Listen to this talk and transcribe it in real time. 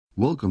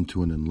Welcome to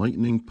an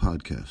enlightening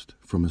podcast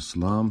from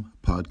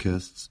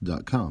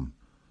IslamPodcasts.com.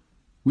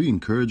 We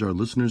encourage our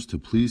listeners to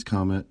please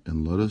comment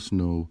and let us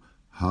know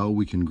how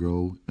we can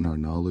grow in our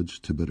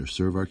knowledge to better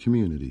serve our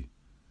community.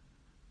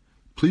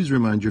 Please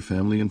remind your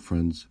family and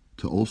friends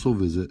to also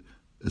visit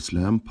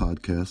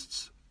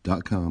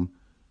IslamPodcasts.com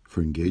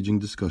for engaging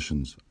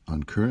discussions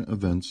on current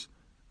events,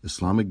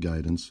 Islamic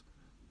guidance,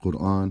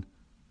 Quran,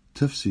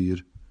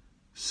 tafsir,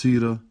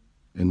 seerah,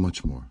 and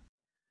much more.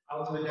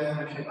 أعوذ بالله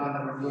من الشيطان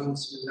الرجيم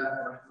بسم الله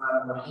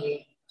الرحمن الرحيم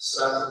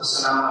الصلاة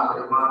والسلام على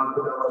الإمام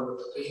الهدى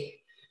والمتقين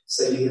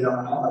سيدنا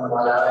محمد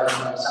وعلى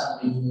آله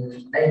وصحبه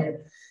أجمعين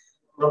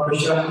رب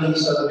اشرح لي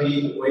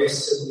صدري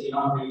ويسر لي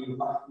أمري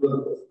واحلل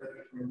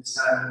عقدة من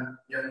لساني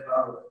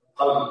يفقهوا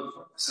قولي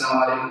السلام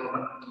عليكم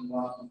ورحمة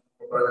الله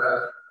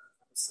وبركاته.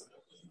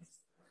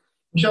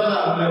 Inshallah,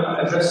 I'm going to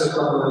address a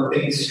couple of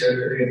things here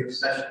today in the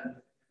session.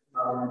 A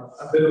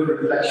bit of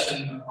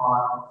reflection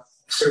on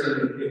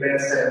certain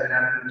events that have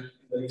happened in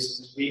the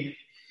recent week,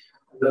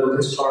 a little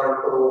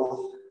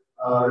historical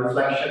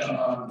reflection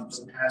on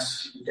the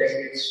past few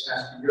decades,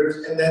 past few years,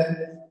 and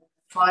then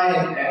try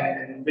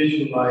and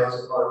visualize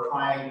or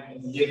try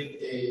and give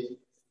a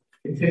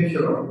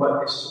picture of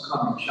what is to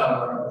come,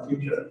 inshallah, in the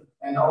future.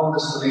 And all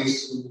this relates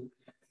to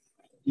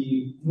the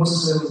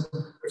Muslim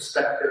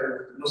perspective,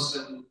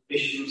 Muslim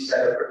issues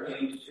that are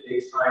pertaining to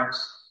today's times,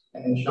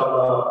 and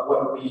inshallah,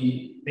 what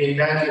we may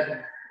imagine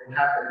will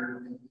happen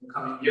in the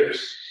coming years,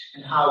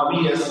 and how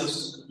we as a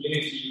Muslim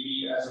community, we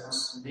as a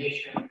Muslim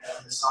nation, as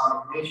an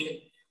Islamic nation,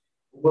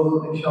 will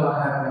inshallah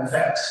have an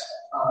effect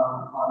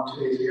on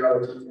today's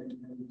reality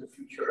and the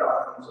future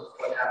outcomes of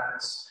what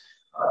happens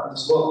in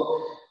this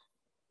world.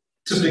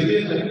 To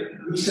begin with,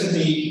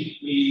 recently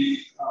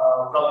we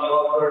probably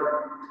all heard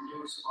the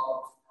news of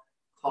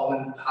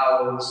Colin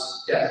Powell's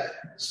death,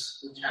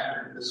 which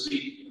happened this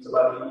week. He was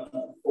about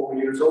 84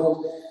 years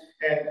old,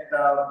 and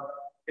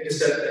it is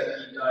said that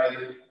he died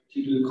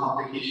due to the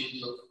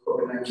complications of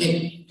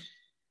COVID-19.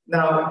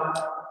 Now,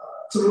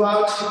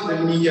 throughout the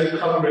media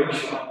coverage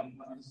on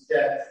his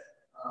death,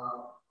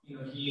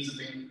 he's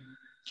been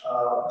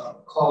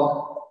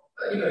called,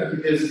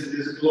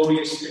 there's a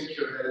glorious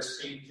picture that is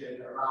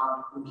painted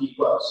around who he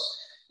was.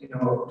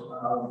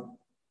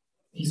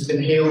 He's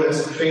been hailed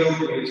as a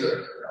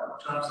trailblazer,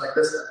 terms like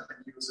this.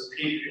 He was a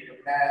patriot, a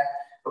man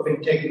of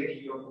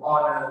integrity, of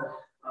honor,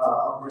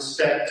 of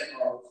respect,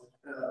 of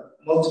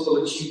multiple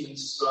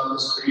achievements throughout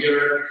his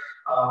career,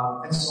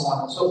 and so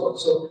on and so forth.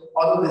 So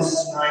all of this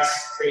nice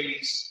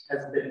praise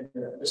has been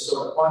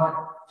bestowed upon him.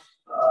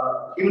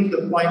 Even to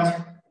the point,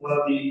 one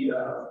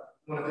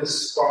of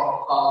his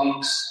former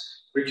colleagues,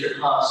 Richard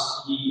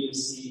Haas, he is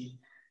the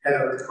head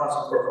of the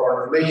Council for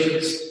Foreign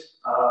Relations,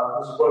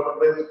 who's worked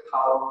with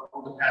Powell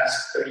over the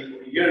past 30,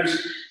 40 years.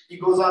 He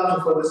goes on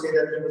to further say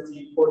that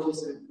he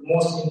was the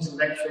most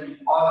intellectually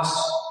honest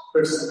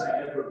person I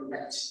ever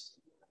met.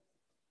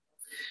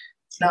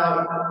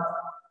 Now,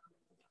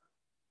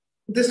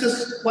 this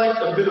is quite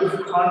a bit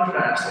of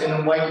contrast in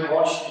a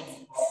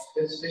whitewashing of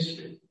his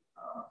history.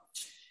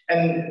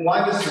 And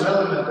why this is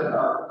relevant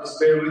enough, just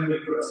bear with me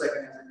for a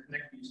second as I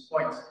connect these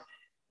points,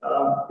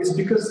 is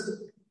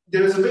because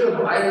there is a bit of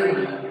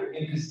irony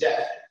in his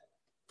death.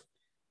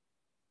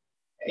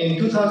 In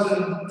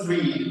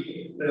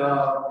 2003, in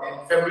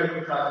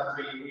February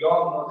 2003, we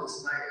all know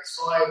this, and I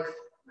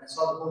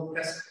saw the whole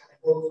press, the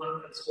whole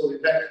conference, whole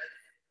event,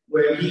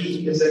 where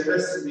he is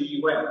addressed to the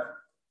UN,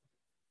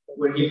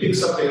 where he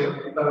picks up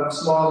a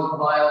small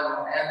vial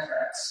of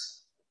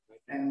anthrax,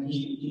 and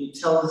he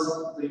tells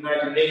the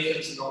United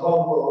Nations and the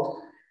whole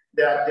world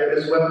that there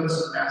is weapons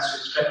of mass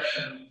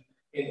destruction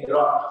in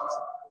Iraq,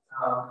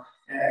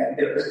 and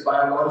there is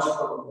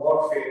biological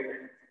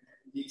warfare.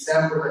 The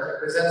example that he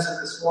presents is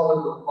a small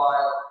little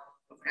vial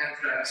of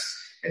anthrax,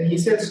 and he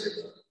says,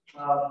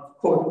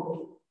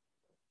 quote,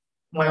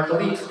 "My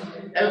colleagues,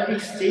 every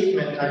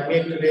statement I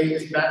made today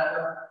is backed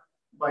up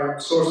by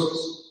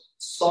sources,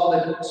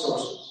 solid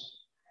sources.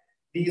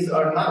 These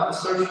are not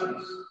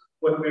assertions.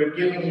 What we're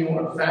giving you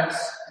are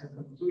facts and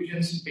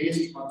conclusions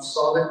based on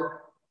solid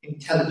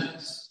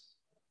intelligence."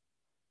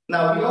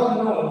 Now, we all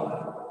know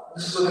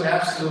this was an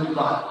absolute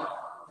lie,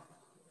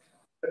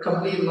 a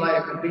complete lie,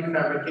 a complete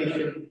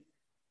fabrication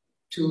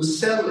to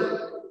sell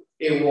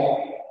a war,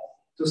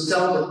 to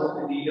sell the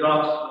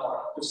Iraq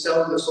war, to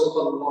sell the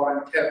so-called war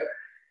on terror.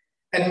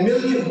 And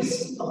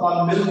millions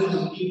upon millions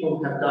of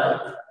people have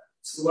died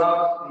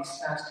throughout these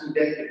past 2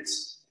 decades.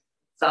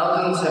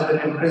 Thousands have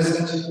been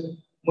imprisoned,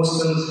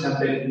 Muslims have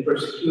been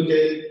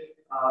persecuted,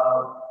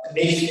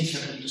 nations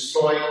have been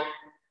destroyed,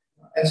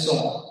 and so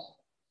on.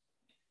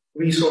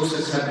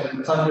 Resources have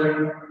been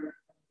plundered,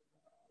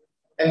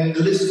 and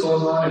the list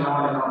goes on and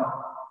on and on.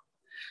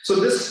 So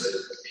this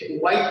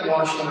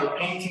whitewashing or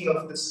painting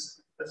of this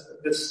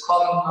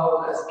Colin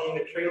Powell as being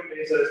a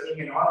trailblazer, as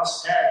being an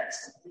honest man, is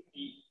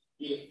completely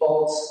a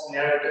false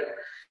narrative.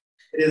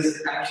 It is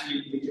actually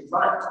a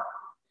lie.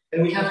 And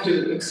we have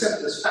to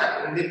accept this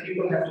fact, and then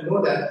people have to know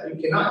that we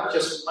cannot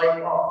just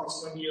wipe off this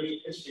 20 years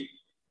of history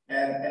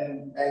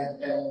and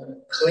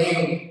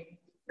claim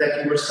that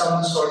you were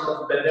some sort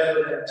of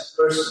benevolent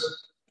person.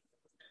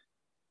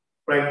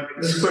 Right?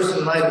 This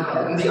person lied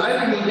about it. And the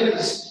irony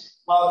is,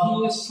 while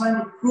he is trying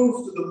to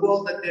prove to the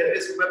world that there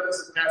is weapons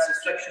of mass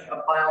destruction,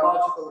 a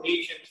biological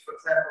agent, for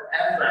example,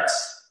 anthrax,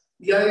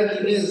 the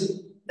irony is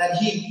that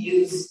he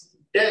is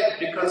dead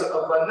because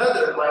of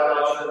another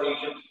biological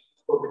agent,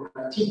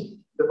 COVID-19,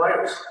 the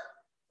virus.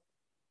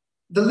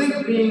 The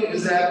link being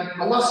is that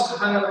Allah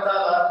subhanahu wa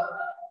ta'ala,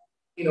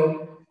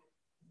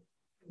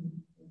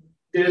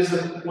 there's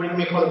what you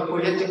may call a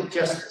poetic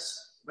justice,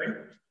 right?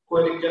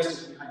 Poetic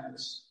justice behind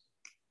this.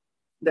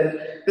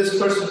 That this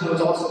person who is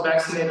also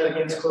vaccinated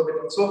against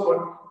COVID and so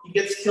forth, he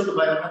gets killed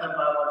by another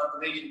biological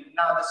agent. And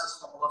now this is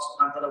from Allah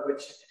subhanahu wa ta'ala,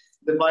 which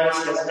the virus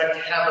has wreaked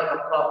havoc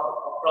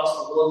across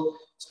the world,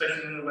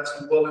 especially in the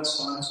Western world, and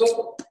so on and so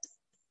forth.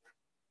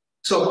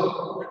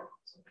 So,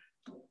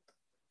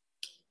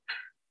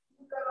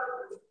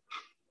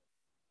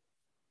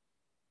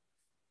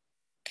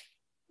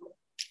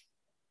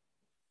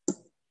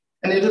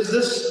 and it is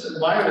this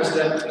virus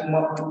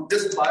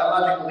this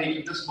biological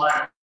agent, this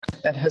virus,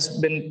 that has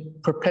been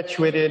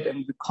perpetuated,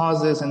 and the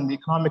causes and the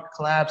economic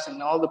collapse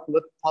and all the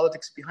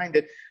politics behind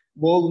it.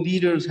 World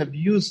leaders have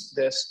used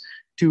this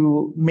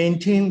to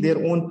maintain their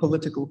own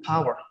political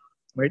power,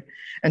 right?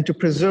 And to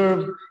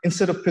preserve,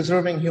 instead of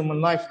preserving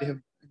human life,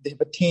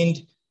 they've attained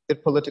their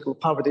political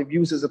power. They've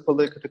used it as a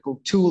political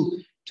tool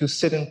to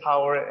sit in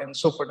power and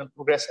so forth and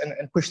progress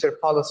and push their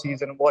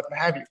policies and what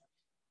have you.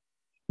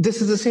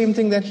 This is the same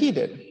thing that he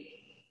did.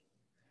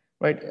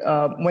 Right?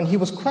 When he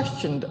was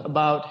questioned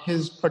about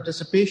his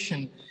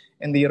participation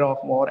in the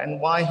Iraq war and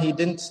why he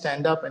didn't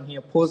stand up and he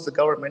opposed the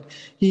government,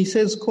 he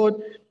says,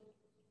 quote,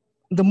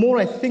 "The more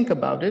I think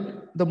about it,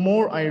 the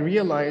more I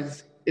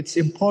realize it's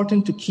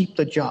important to keep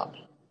the job."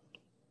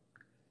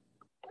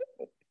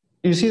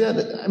 You see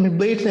that? I mean,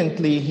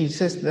 blatantly, he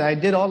says that I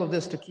did all of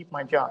this to keep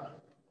my job.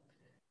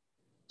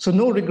 So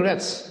no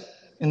regrets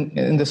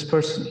in this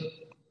person,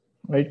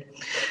 right?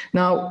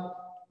 Now,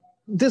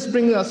 this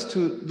brings us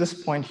to this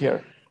point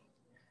here.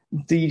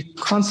 The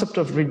concept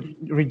of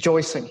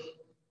rejoicing.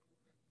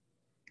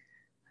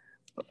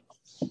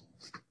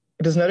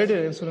 It is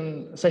narrated in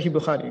Sunan Sahih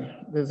Bukhari.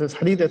 There's this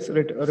hadith that's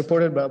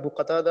reported by Abu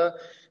Qatada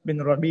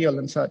bin Rabi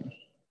al-Ansari.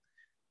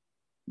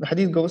 The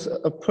hadith goes,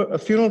 a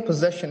funeral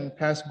procession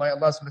passed by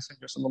Allah's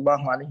Messenger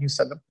sallallahu alaihi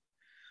wasallam,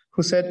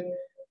 who said,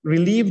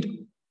 "Relieved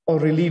or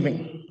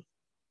relieving?"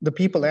 The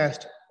people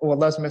asked, "O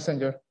Allah's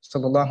Messenger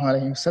sallallahu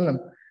alaihi wasallam,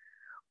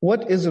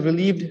 what is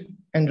relieved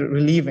and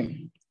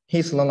relieving?" He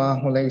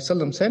sallallahu alaihi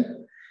wasallam said,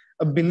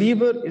 "A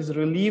believer is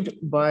relieved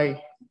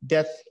by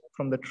death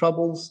from the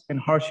troubles and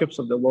hardships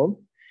of the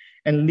world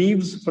and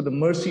leaves for the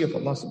mercy of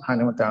Allah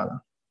subhanahu wa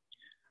ta'ala.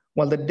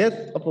 While the death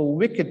of a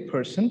wicked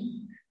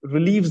person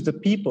relieves the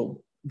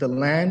people, the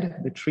land,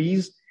 the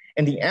trees,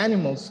 and the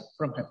animals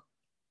from him."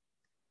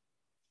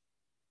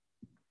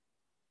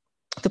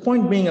 The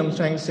point being I'm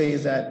trying to say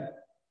is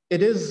that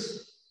it is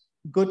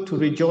good to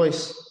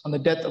rejoice on the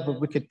death of a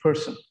wicked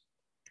person.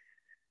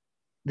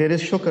 There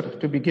is shukr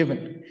to be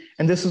given.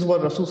 And this is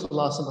what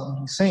Rasulullah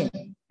is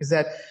saying, is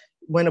that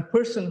when a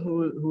person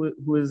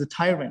who is a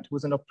tyrant, who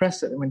is an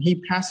oppressor, when he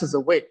passes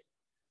away,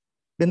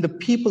 then the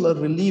people are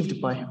relieved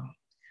by him.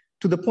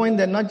 To the point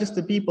that not just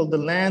the people, the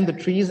land, the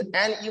trees,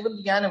 and even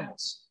the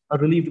animals are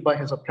relieved by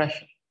his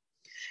oppression.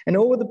 And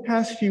over the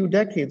past few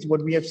decades,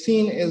 what we have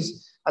seen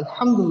is,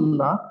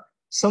 alhamdulillah,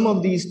 some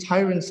of these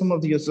tyrants, some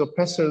of these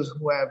oppressors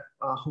who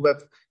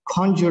have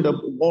conjured up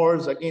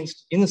wars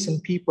against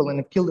innocent people and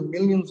have killed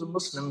millions of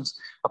Muslims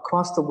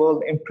across the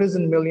world,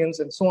 imprisoned millions,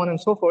 and so on and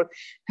so forth,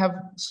 have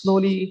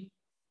slowly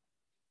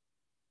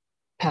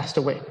passed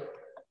away.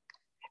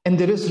 And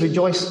there is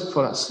rejoice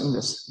for us in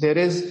this. There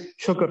is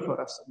shukr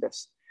for us in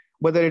this.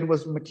 Whether it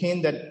was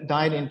McCain that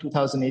died in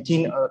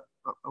 2018,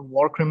 a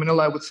war criminal,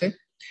 I would say.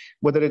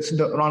 Whether it's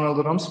Ronald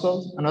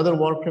Rumsfeld, another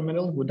war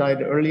criminal who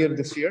died earlier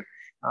this year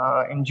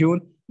in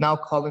June, now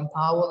Colin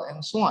Powell,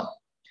 and so on.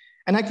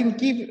 And I can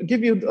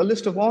give you a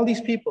list of all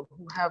these people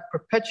who have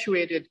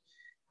perpetuated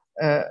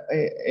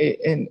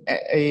an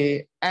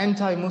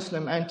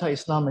anti-Muslim,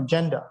 anti-Islam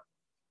agenda.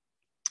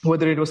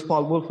 Whether it was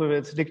Paul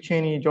Wolfowitz, Dick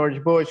Cheney,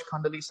 George Bush,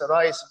 Condoleezza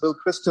Rice, Bill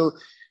Kristol,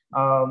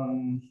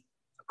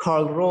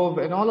 Karl Rove,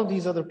 and all of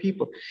these other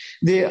people.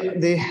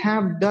 They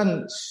have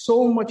done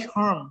so much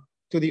harm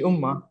to the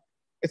Ummah,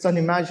 it's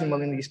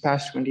unimaginable in these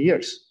past 20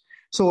 years.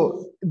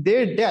 So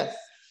their death,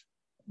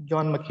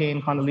 John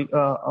McCain,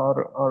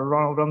 or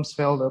Ronald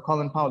Rumsfeld, or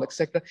Colin Powell,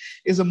 etc.,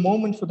 is a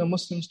moment for the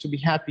Muslims to be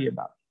happy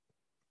about.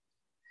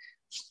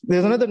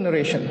 There's another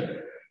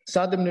narration.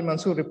 Sa'd ibn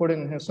Mansur reported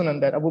in his Sunan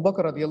that Abu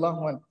Bakr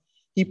radiallahu anh,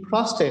 he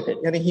prostrated,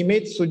 and he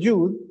made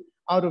sujood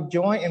out of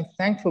joy and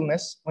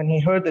thankfulness when he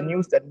heard the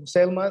news that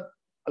Musaylama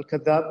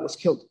al-Kadhab was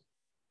killed.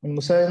 When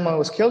Musaylama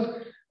was killed,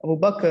 Abu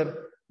Bakr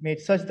made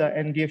sajda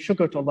and gave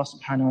shukr to Allah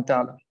subhanahu wa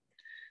ta'ala.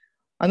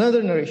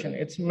 Another narration,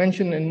 it's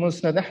mentioned in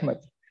Musnad Ahmad,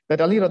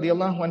 that Ali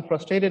radiallahu anh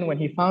prostrated when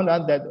he found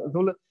out that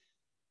Dhul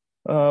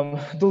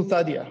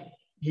Thadiyah,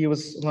 he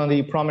was one of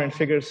the prominent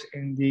figures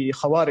in the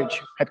Khawarij,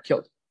 had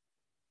killed.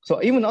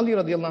 So even Ali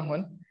radiallahu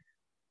anh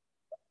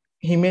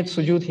he made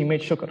sujood, he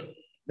made shukr.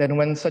 Then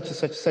when such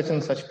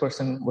and such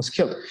person was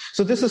killed.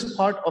 So this is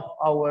part of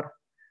our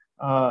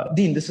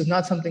deen. This is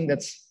not something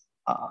that's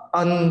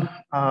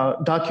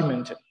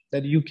undocumented,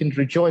 that you can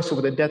rejoice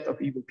over the death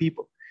of evil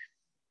people.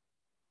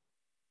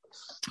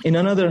 In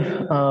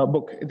another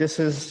book, this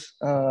is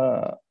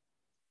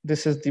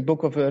the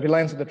book of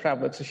Reliance of the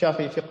Traveler. It's a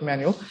Shafi'i fiqh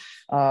manual.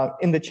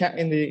 In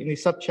the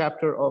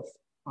sub-chapter of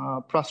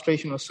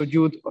prostration or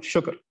sujood or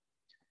shukr,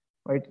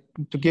 right?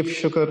 To give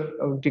shukr,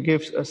 or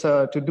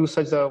to do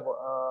sajda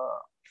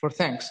for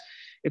thanks.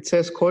 It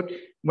says, quote,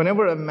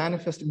 whenever a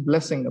manifest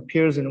blessing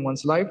appears in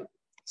one's life,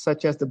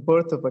 such as the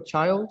birth of a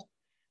child,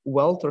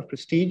 wealth or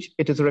prestige,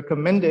 it is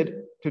recommended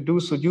to do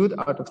sujood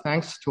out of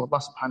thanks to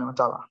Allah subhanahu wa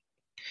ta'ala.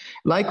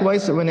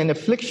 Likewise, when an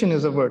affliction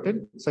is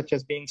averted, such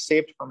as being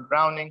saved from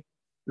drowning,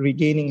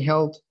 regaining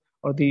health,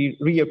 or the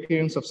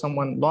reappearance of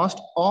someone lost,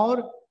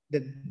 or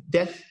the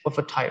death of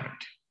a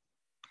tyrant,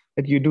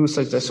 that you do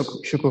sajda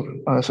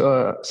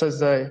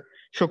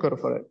shukr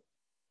for it.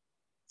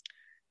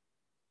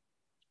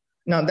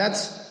 Now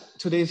that's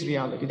today's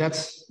reality.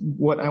 That's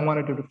what I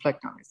wanted to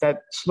reflect on, is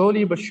that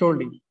slowly but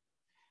surely,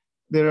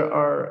 there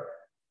are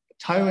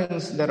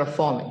tyrants that are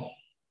falling,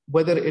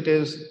 whether it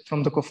is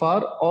from the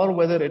kuffar or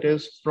whether it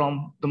is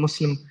from the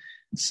Muslim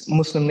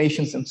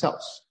nations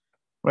themselves,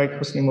 right?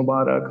 Hosni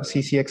Mubarak,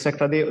 Sisi,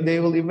 etc. They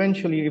will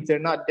eventually, if they're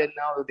not dead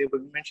now, they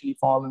will eventually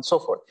fall and so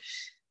forth.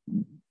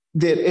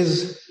 There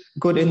is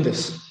good in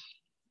this.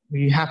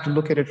 We have to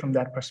look at it from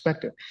that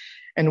perspective.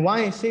 And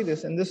why I say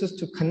this, and this is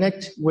to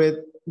connect with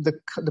the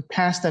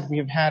past that we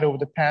have had over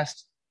the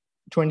past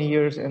 20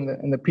 years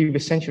and the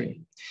previous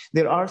century.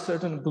 There are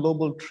certain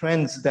global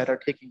trends that are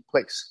taking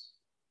place.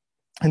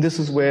 And this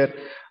is where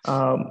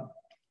I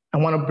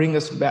want to bring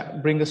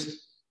us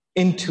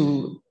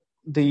into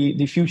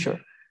the future,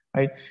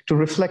 right? To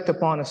reflect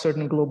upon a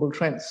certain global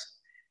trends.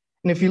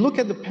 And if you look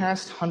at the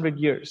past 100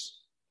 years,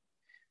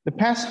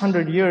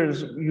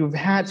 you've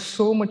had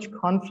so much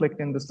conflict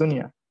in this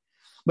dunya.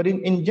 But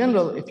in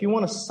general, if you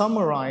want to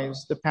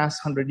summarize the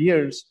past 100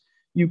 years,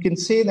 you can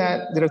say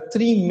that there are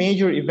three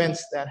major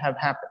events that have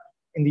happened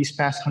in these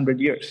past 100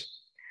 years.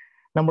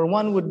 Number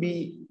one would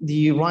be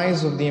the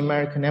rise of the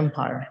American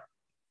empire.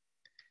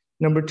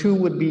 Number two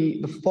would be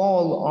the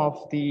fall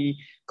of the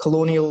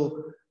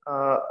colonial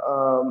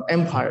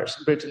empires,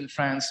 Britain,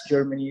 France,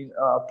 Germany,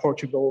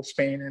 Portugal,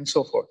 Spain, and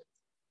so forth.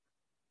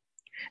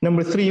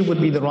 Number three would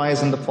be the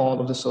rise and the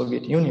fall of the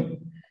Soviet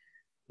Union.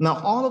 Now,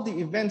 all of the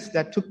events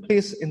that took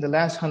place in the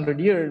last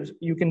 100 years,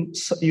 you can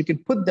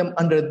put them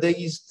under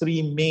these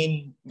three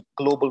main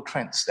global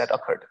trends that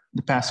occurred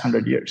the past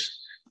 100 years.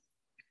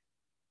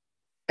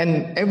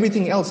 And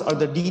everything else are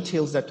the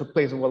details that took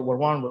place: World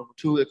War I, World War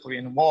II, the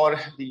Korean War,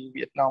 the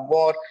Vietnam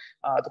War,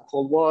 the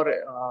Cold War,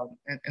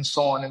 and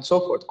so on and so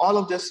forth. All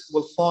of this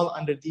will fall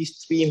under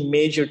these three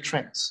major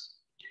trends.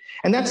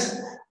 And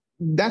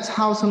that's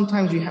how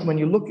sometimes when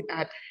you look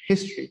at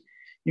history,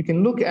 you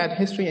can look at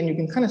history and you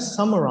can kind of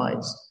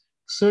summarize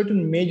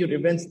certain major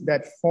events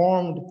that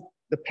formed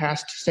the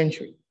past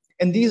century.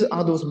 And these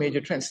are those major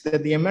trends,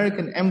 that the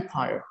American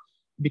empire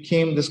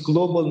became this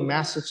global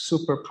massive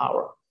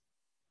superpower,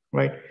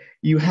 right?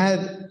 You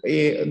had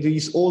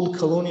these old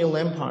colonial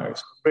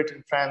empires,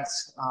 Britain,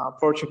 France,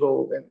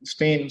 Portugal, and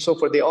Spain, and so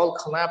forth. They all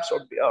collapsed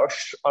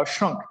or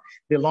shrunk.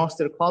 They lost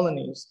their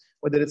colonies,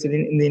 whether it's in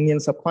the Indian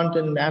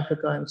subcontinent,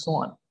 Africa, and so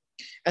on.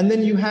 And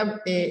then you have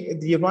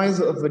the rise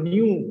of a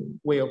new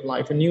way of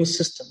life, a new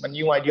system, a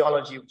new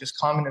ideology, which is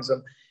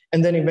communism.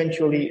 And then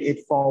eventually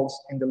it falls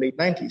in the late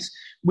 90s,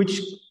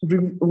 which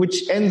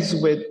ends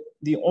with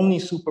the only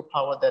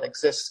superpower that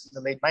exists in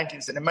the late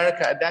 90s. And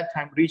America at that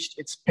time reached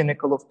its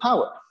pinnacle of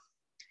power.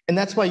 And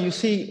that's why you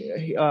see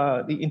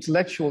the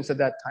intellectuals at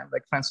that time,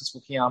 like Francis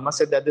Fukuyama,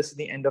 said that this is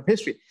the end of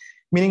history,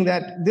 meaning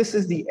that this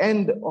is the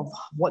end of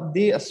what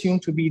they assume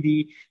to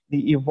be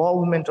the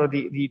evolvement or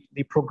the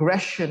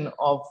progression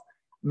of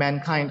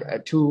mankind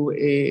to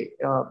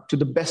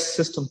the best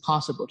system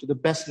possible, to the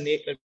best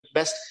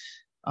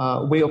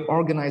way of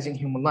organizing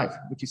human life,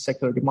 which is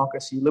secular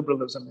democracy,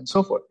 liberalism, and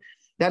so forth.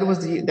 That was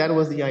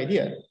the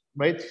idea,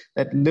 right?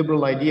 That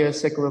liberal ideas,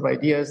 secular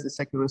ideas, the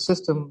secular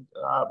system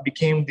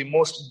became the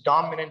most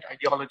dominant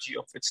ideology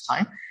of its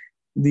time.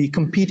 The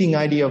competing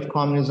idea of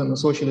communism and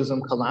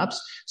socialism collapsed.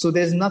 So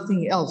there's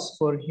nothing else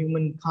for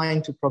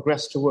humankind to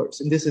progress towards,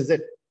 and this is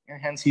it.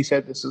 And hence, he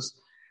said this is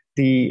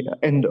the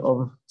end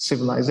of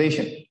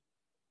civilization,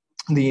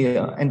 the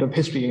end of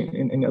history,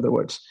 in other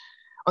words.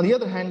 On the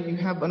other hand, you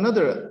have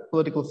another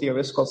political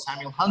theorist called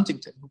Samuel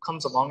Huntington, who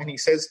comes along and he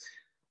says,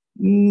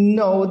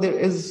 no, there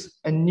is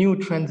a new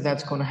trend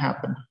that's going to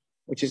happen,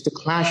 which is the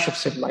clash of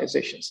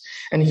civilizations.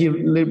 And he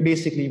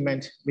basically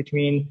meant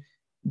between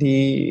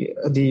the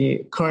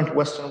current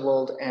Western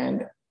world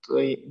and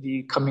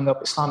the coming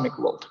up Islamic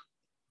world.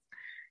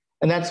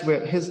 And that's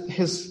where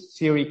his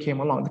theory came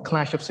along, the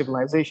clash of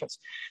civilizations.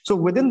 So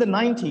within the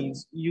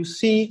 90s, you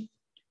see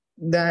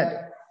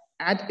that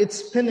at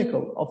its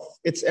pinnacle of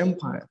its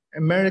empire,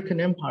 American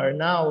empire,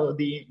 now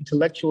the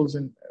intellectuals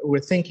were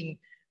thinking,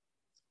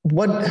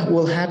 what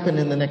will happen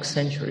in the next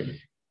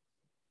century?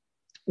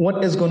 what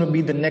is going to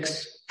be the next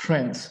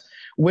trends?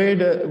 Where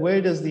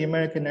does the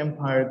American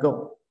empire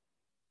go?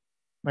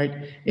 Right?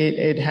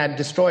 It had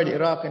destroyed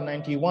Iraq in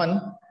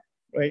 91,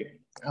 right?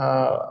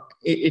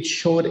 It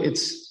showed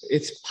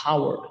its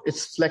power,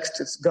 it's flexed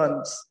its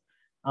guns,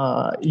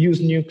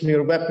 used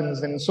nuclear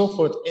weapons and so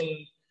forth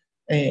in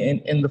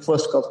the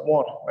first Gulf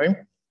War, right?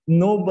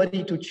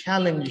 Nobody to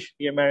challenge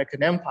the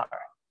American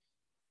empire.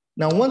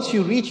 Now, once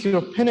you reach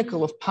your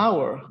pinnacle of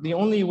power, the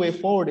only way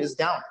forward is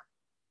down.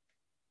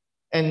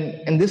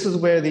 And this is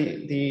where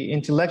the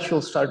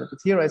intellectuals started to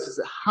theorize, is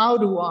how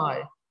do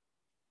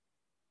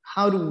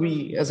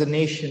we as a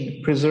nation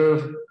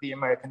preserve the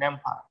American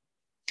empire?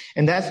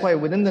 And that's why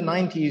within the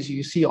 90s,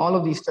 you see all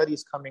of these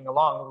studies coming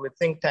along with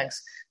think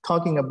tanks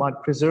talking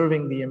about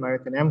preserving the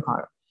American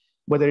empire,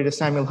 whether it is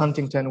Samuel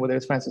Huntington, whether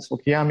it's Francis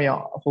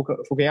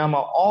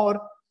Fukuyama, or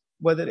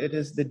whether it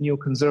is the new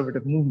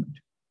conservative movement.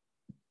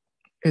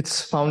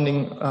 Its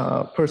founding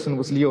person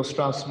was Leo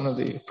Strauss, one of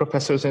the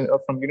professors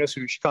from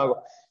University of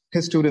Chicago.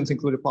 His students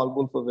included Paul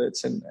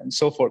Wolfowitz and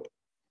so forth.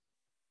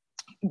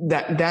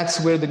 That's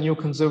where the new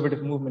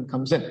conservative movement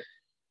comes in.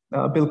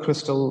 Bill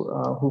Kristol,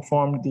 who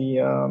formed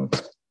the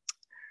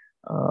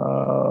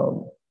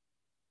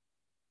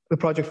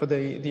Project for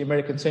the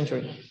American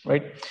Century,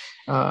 right?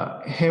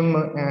 Him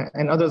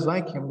and others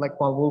like him, like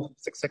Paul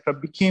Wolfowitz, etc.,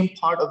 became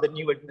part of the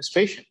new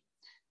administration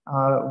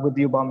with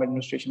the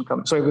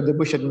with the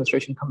Bush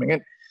administration coming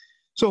in.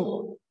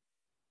 So,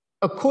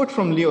 a quote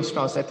from Leo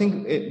Strauss, I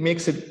think it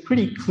makes it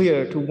pretty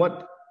clear to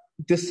what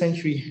this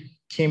century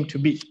came to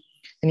be.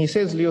 And he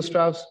says, Leo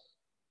Strauss,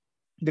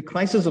 the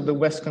crisis of the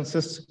West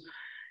consists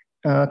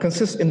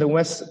in the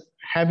West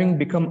having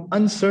become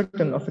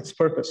uncertain of its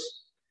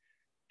purpose.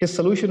 His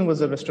solution was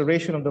the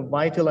restoration of the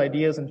vital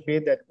ideas and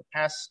faith that in the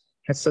past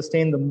has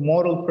sustained the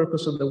moral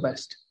purpose of the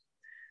West.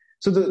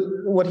 So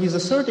what he's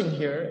asserting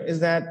here is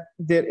that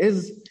there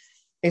is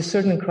a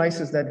certain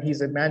crisis that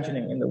he's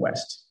imagining in the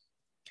West.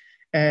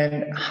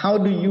 And how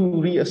do you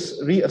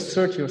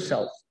reassert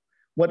yourself?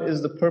 What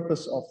is the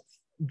purpose of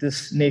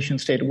this nation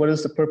state? What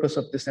is the purpose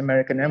of this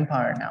American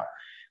empire now?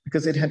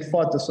 Because it had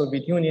fought the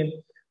Soviet Union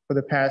for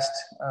the past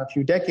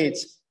few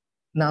decades.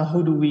 Now,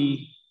 who do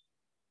we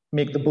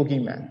make the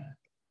boogeyman?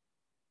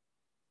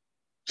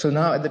 So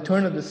now at the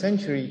turn of the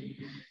century,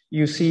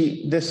 you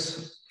see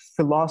this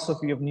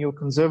philosophy of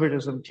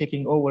neoconservatism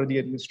taking over the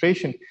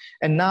administration.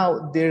 And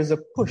now there's a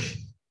push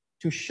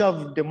to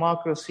shove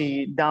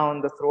democracy down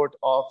the throat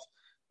of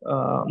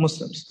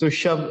Muslims, to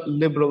shove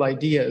liberal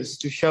ideas,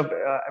 to shove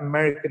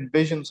American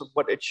visions of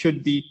what it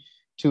should be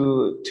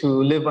to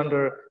live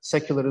under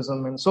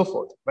secularism and so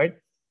forth, right?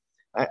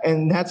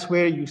 And that's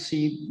where you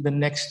see the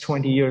next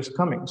 20 years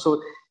coming.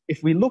 So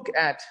if we look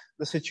at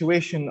the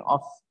situation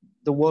of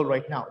the world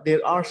right now,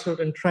 there are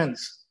certain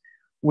trends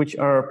which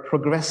are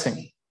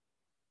progressing.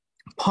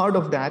 Part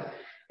of that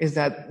is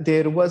that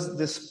there was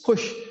this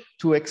push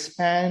to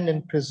expand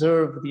and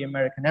preserve the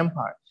American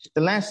empire.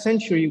 The last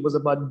century was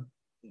about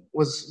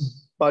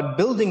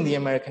building the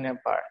American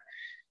empire.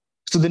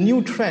 So the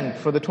new trend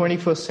for the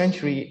 21st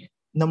century,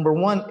 number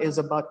one, is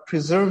about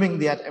preserving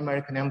that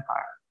American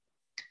empire,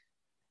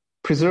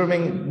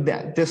 preserving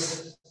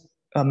this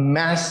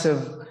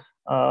massive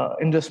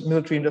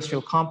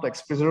military-industrial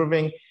complex,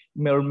 preserving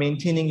or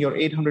maintaining your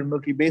 800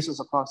 military bases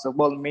across the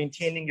world,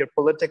 maintaining your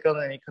political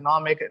and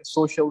economic and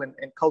social and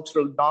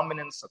cultural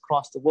dominance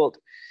across the world.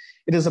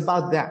 It is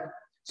about that.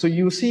 So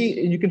you see,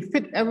 you can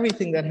fit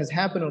everything that has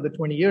happened over the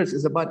 20 years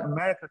is about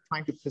America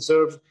trying to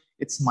preserve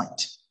its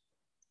might.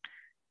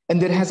 And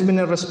there has been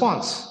a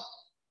response.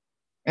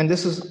 And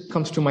this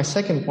comes to my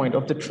second point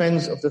of the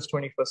trends of this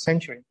 21st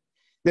century.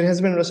 There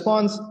has been a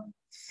response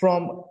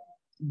from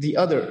the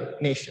other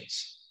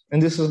nations.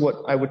 And this is what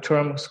I would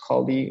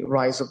call the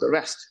rise of the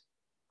rest,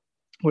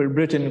 where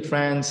Britain,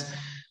 France,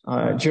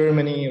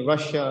 Germany,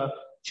 Russia,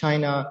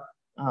 China,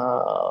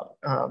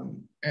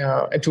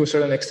 and to a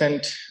certain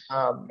extent,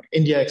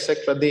 India,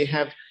 etc., they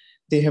have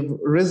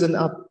risen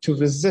up to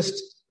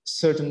resist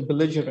certain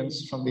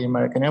belligerence from the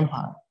American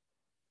empire.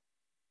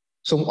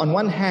 So on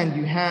one hand,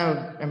 you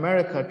have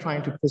America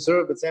trying to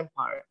preserve its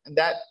empire, and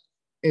that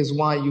is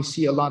why you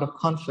see a lot of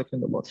conflict in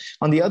the world.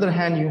 On the other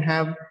hand, you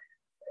have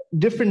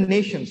different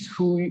nations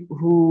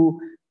who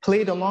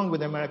played along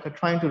with America,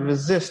 trying to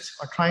resist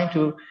or trying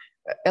to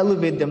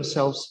elevate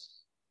themselves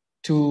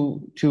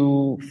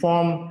to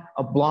form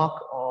a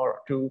bloc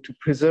or to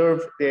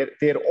preserve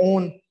their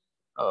own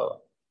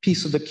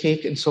piece of the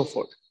cake and so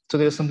forth. So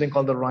there's something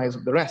called the rise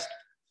of the rest.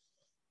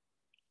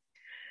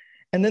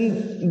 And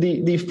then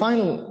the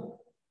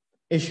final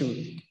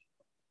issue,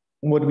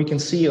 what we can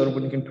see or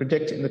what we can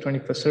predict in the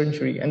 21st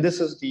century, and this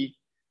is the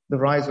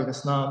rise of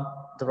Islam,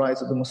 the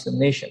rise of the Muslim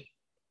nation.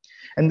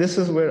 And this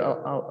is where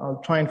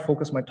I'll try and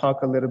focus my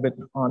talk a little bit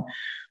on.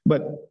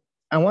 But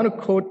I want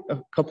to quote a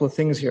couple of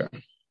things here.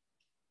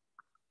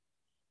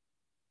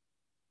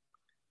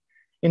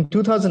 In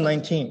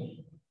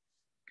 2019,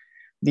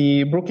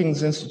 the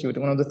Brookings Institute,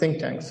 one of the think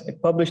tanks,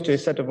 it published a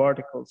set of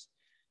articles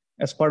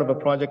as part of a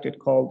project it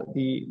called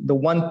the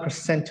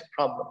 1%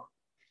 problem.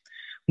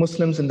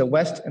 Muslims in the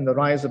West and the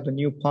rise of the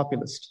new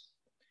populist.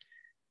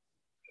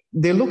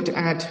 They looked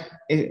at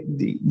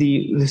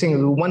the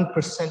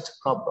 1%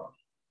 problem,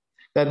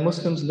 that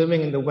Muslims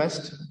living in the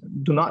West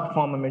do not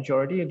form a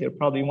majority. They're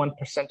probably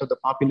 1% of the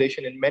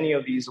population in many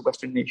of these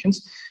Western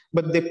nations,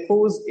 but they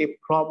pose a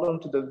problem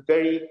to the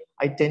very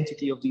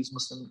identity of these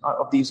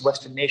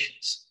Western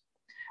nations.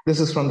 This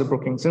is from the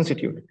Brookings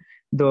Institute.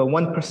 The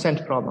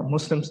 1% problem,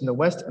 Muslims in the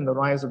West and the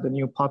rise of the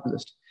new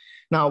populist.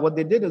 Now, what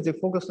they did is they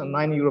focused on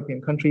 9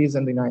 European countries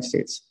and the United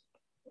States.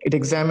 It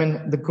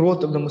examined the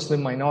growth of the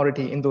Muslim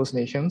minority in those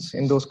nations,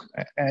 and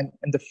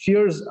the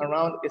fears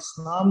around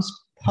Islam's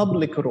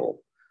public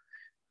role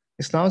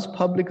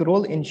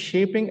in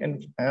shaping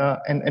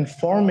and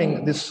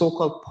forming this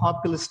so-called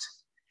populist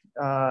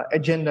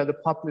agenda, the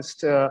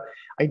populist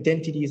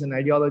identities and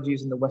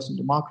ideologies in the Western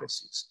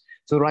democracies.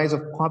 So the rise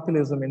of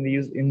populism in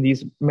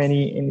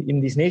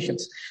these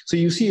nations. So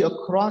you see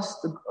across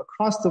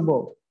the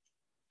world,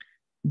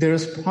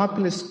 there's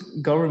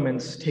populist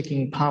governments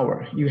taking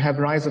power. You have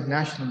rise of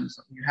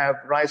nationalism. You have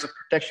rise of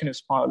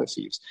protectionist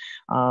policies.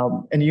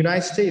 And the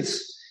United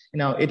States,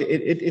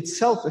 it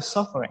itself is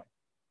suffering,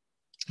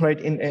 right?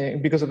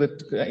 Because of the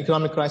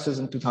economic crisis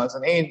in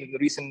 2008, the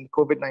recent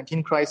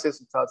COVID-19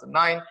 crisis in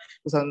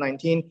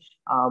 2019,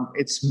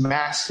 it's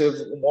massive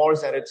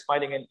wars that it's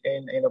fighting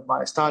in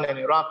Afghanistan and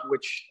Iraq,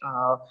 which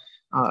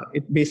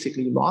it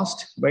basically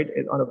lost, right?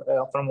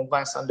 From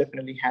Afghanistan,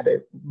 definitely had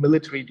a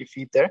military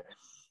defeat there.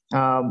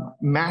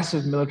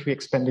 Massive military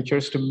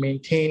expenditures to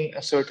maintain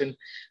a certain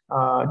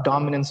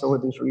dominance over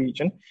this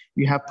region.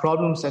 You have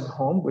problems at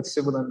home with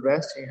civil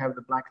unrest. You have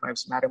the Black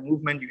Lives Matter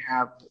movement. You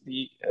have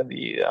the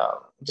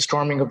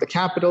storming of the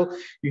Capitol.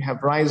 You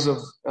have rise of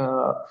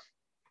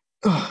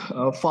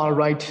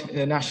far-right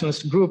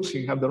nationalist groups.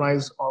 You have the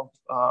rise of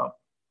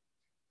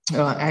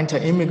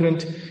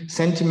anti-immigrant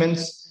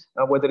sentiments,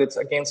 whether it's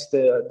against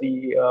the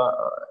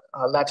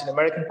Latin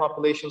American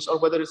populations or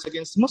whether it's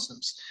against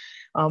Muslims.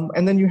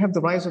 And then you have the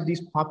rise of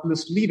these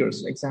populist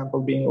leaders, example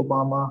being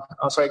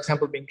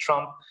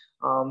Trump,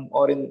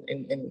 or in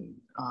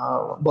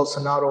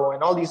Bolsonaro,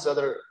 and all these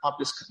other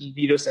populist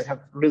leaders that have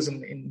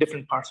risen in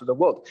different parts of the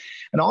world.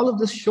 And all of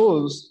this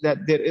shows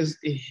that there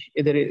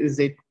is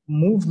a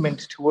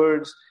movement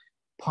towards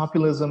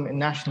populism and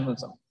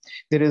nationalism.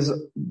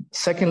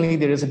 Secondly,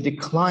 there is a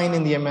decline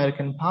in the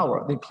American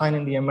power, decline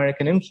in the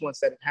American influence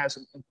that it has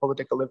in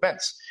political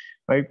events,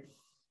 right?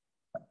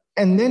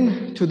 And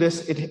then to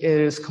this, it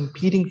is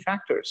competing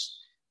factors.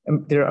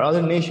 And there are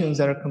other nations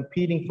that are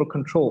competing for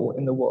control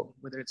in the world,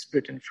 whether it's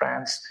Britain,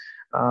 France,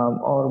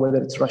 or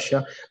whether it's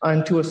Russia,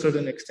 and to a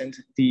certain extent,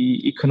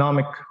 the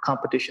economic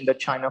competition that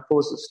China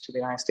poses to the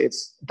United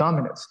States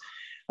dominance.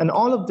 And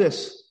all of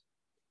this,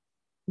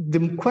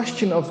 the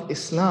question of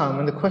Islam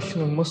and the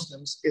question of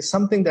Muslims is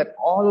something that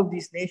all of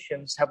these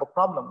nations have a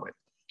problem with.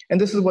 And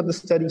this is what the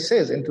study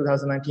says in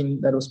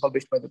 2019 that was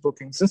published by the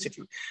Brookings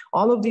Institute.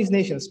 All of these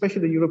nations,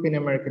 especially the European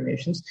American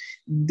nations,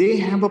 they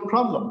have a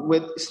problem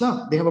with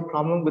Islam. They have a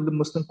problem with the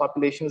Muslim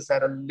populations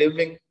that are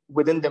living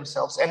within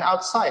themselves and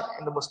outside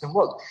in the Muslim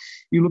world.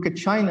 You look at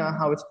China,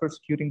 how it's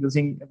persecuting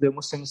the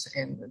Muslims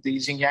in the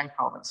Xinjiang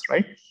province,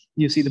 right?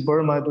 You see the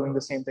Burma doing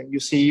the same thing. You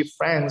see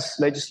France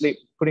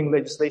putting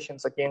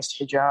legislations against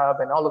hijab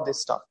and all of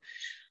this stuff.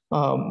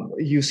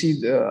 You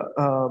see the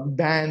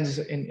bans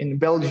in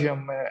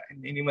Belgium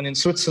and even in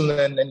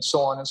Switzerland and so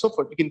on and so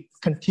forth. We can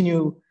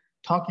continue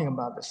talking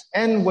about this.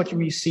 And what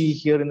we see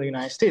here in the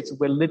United States,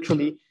 where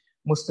literally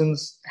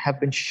Muslims have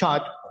been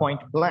shot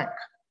point blank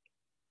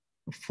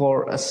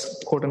for a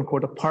quote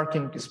unquote a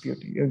parking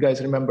dispute. You guys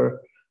remember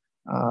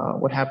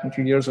what happened a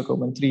few years ago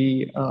when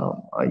three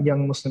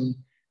young Muslim,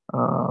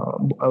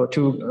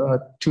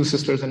 two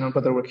sisters and a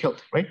brother were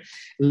killed, right?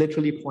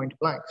 Literally point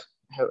blank.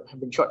 Have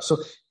been shot. So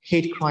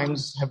hate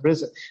crimes have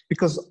risen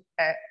because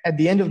at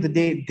the end of the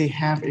day, they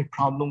have a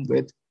problem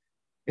with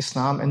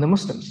Islam and the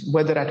Muslims,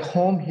 whether at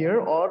home here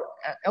or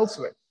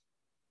elsewhere.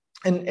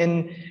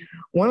 And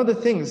one of the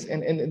things,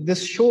 and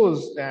this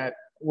shows that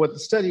what the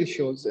study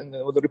shows and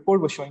what the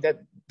report was showing, that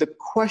the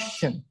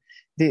question,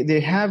 they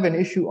have an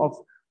issue of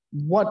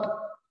what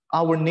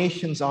our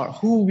nations are,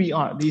 who we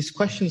are, these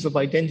questions of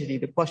identity,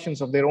 the questions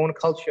of their own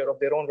culture, of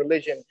their own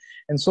religion,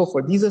 and so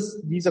forth.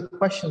 These are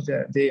questions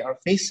that they are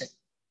facing.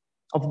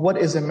 Of what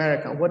is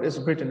America, what is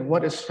Britain,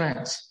 what is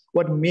France,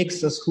 what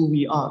makes us who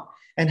we are,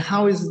 and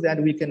how is it that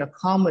we can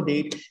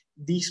accommodate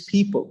these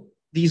people,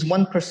 these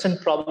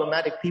 1%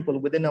 problematic people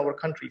within our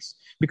countries,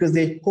 because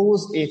they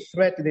pose a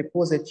threat, they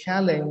pose a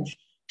challenge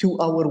to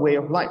our way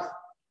of life.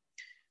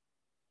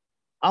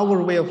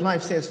 Our way of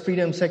life says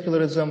freedom,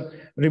 secularism,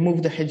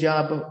 remove the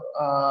hijab,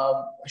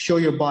 show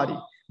your body.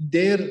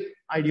 Their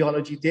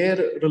ideology, their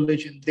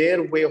religion,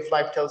 their way of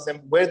life tells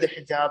them wear the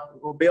hijab,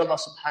 obey Allah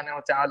subhanahu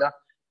wa ta'ala.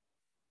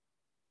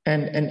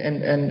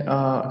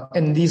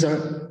 And these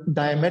are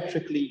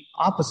diametrically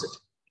opposite.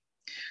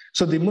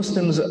 So the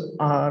Muslims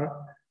are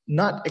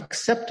not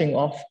accepting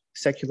of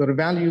secular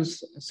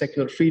values,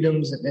 secular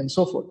freedoms, and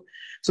so forth.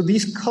 So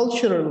these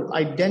cultural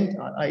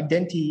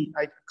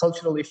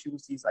cultural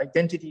issues, these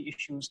identity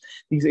issues,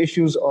 these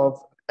issues of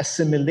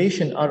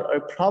assimilation are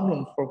a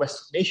problem for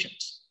Western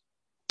nations.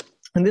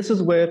 And this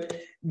is where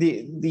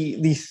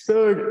the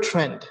third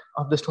trend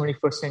of this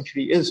 21st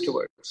century is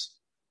towards,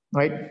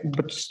 right?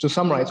 But to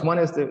summarize, one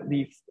is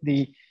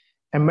the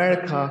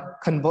America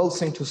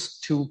convulsing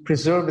to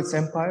preserve its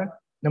empire.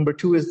 Number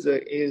two is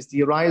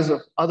the rise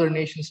of other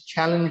nations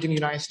challenging the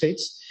United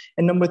States.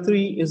 And number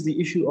three is the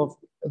issue of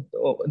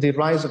the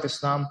rise of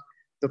Islam,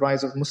 the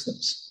rise of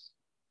Muslims.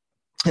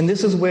 And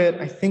this is where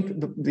I think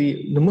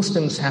the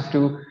Muslims have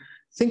to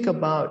think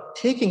about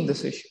taking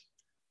this issue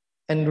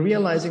and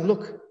realizing,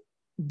 look,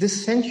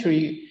 this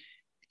century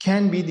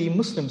can be the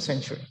Muslim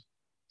century,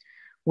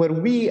 where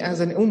we as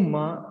an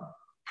ummah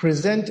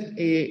present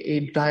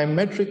a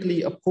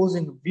diametrically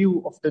opposing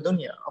view of the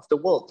dunya, of the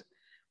world,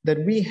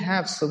 that we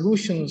have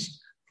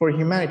solutions for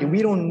humanity.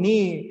 We don't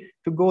need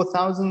to go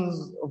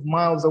thousands of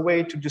miles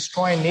away to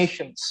destroy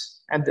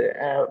nations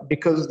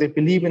because they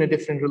believe in a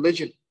different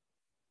religion,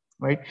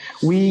 right?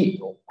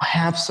 We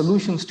have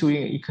solutions to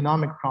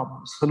economic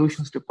problems,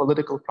 solutions to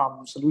political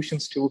problems,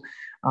 solutions to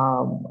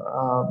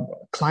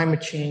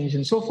climate change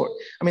and so forth.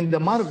 I mean, the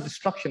amount of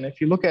destruction,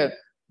 if you look at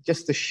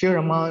just the sheer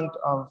amount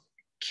of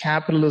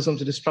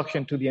capitalism's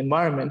destruction to the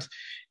environment,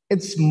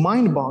 it's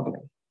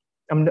mind-boggling.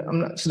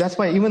 So that's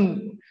why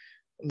even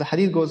the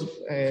hadith goes,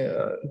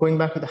 going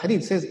back to the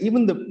hadith, says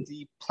even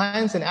the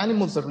plants and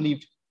animals are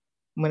relieved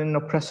when an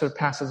oppressor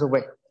passes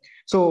away.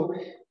 So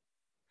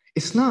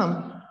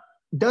Islam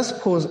does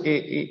pose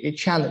a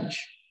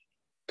challenge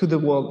to the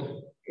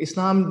world.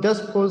 Islam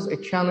does pose a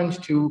challenge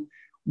to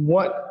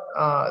what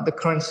the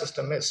current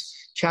system is,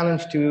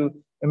 challenge to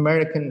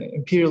American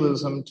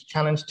imperialism,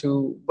 challenge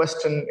to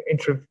Western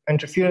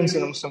interference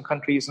in Muslim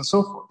countries and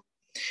so forth.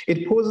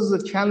 It poses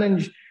a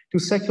challenge to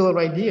secular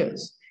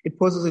ideas. It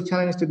poses a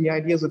challenge to the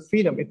ideas of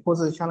freedom. It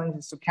poses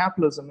challenges to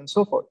capitalism and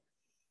so forth,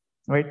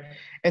 right?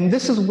 And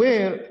this is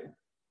where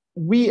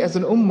we as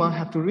an ummah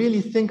have to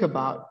really think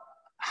about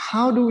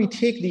how do we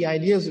take the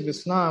ideas of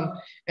Islam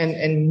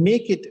and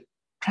make it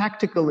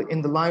practical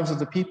in the lives of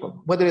the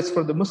people, whether it's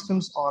for the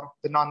Muslims or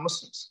the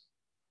non-Muslims.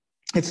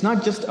 It's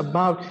not just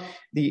about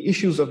the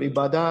issues of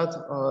ibadat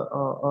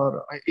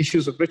or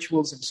issues of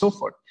rituals and so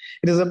forth.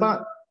 It is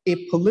about a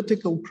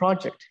political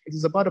project. It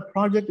is about a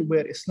project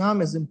where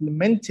Islam is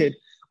implemented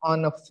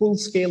on a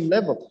full-scale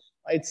level.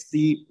 It's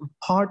the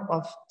part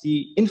of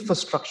the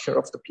infrastructure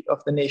of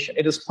the nation.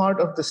 It is part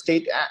of the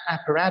state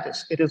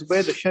apparatus. It is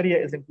where the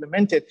Sharia is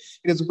implemented.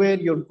 It is where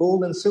your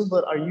gold and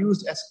silver are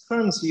used as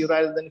currency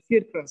rather than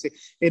fiat currency.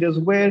 It is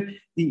where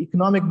the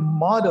economic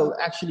model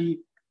actually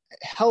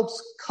helps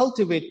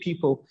cultivate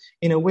people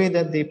in a way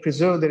that they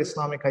preserve their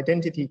Islamic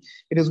identity.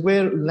 It is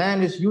where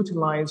land is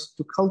utilized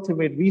to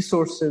cultivate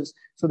resources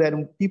so that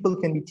people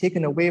can be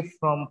taken away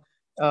from,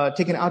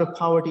 taken out of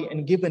poverty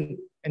and given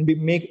and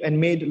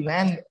made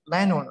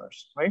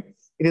landowners, right?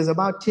 It is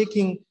about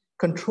taking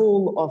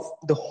control of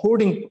the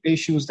hoarding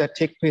issues that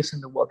take place in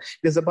the world.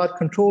 It is about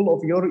control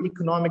of your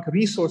economic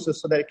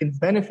resources so that it can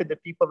benefit the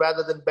people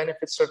rather than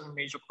benefit certain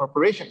major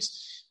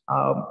corporations.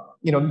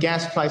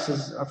 Gas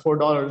prices are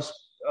 $4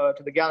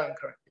 to the gallon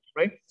currently,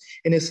 right?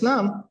 In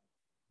Islam,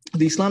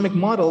 the Islamic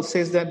model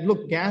says that,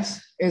 look,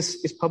 gas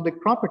is public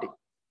property.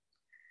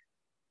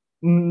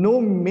 No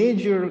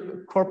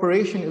major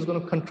corporation is going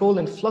to control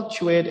and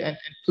fluctuate and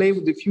play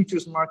with the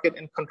futures market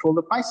and control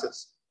the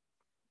prices,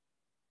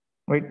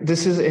 right?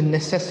 This is a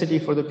necessity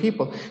for the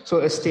people. So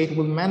a state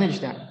will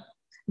manage that.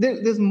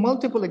 There's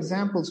multiple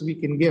examples we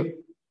can give.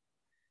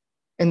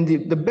 And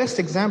the best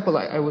example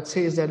I would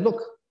say is that,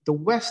 look,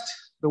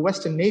 the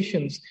Western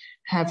nations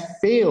have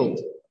failed.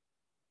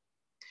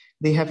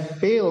 They have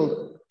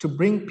failed to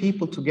bring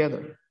people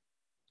together.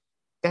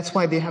 That's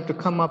why they have to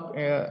come up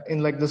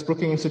in like this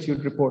Brookings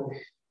Institute report,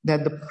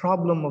 that the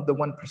problem of the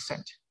 1%.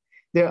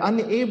 They're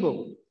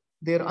unable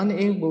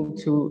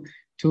to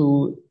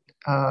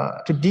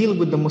deal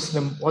with the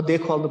Muslim, what they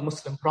call the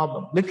Muslim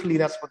problem. Literally,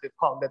 that's what they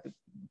call that,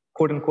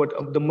 quote unquote,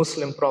 of the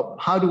Muslim problem.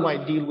 How do I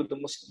deal with the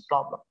Muslim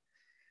problem?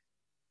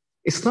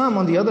 Islam,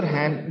 on the other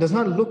hand, does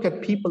not look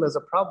at people as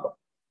a problem.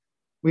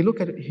 We look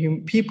at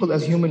people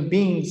as human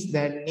beings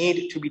that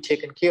need to be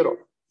taken care of.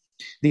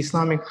 The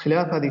Islamic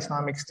Khilafah, the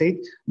Islamic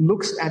State,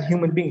 looks at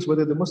human beings,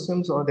 whether they're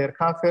Muslims or they're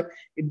kafir,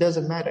 it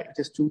doesn't matter. It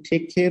is to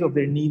take care of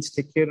their needs,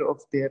 take care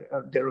of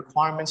their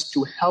requirements,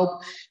 to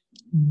help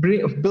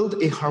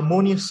build a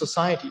harmonious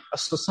society, a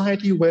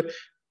society where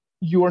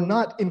you are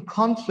not in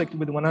conflict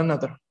with one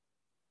another.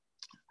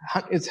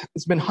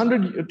 It's been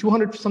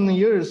 200 something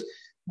years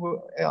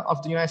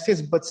of the United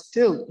States, but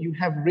still you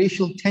have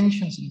racial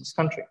tensions in this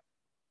country.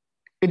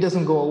 It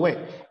doesn't go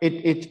away.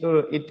 It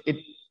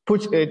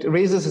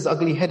raises its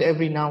ugly head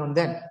every now and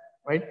then,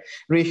 right?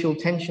 Racial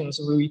tensions,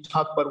 where we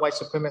talk about white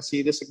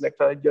supremacy, this,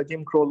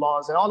 Jim Crow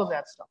laws, and all of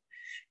that stuff.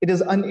 It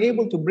is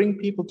unable to bring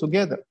people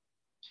together,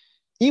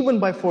 even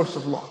by force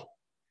of law.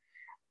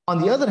 On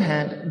the other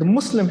hand, the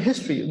Muslim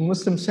history,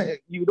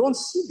 you don't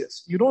see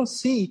this. You don't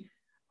see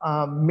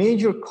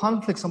major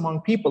conflicts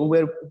among people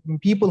where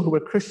people who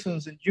were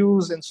Christians and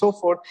Jews and so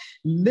forth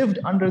lived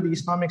under the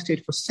Islamic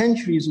State for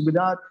centuries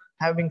without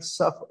having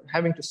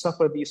to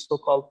suffer these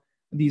so-called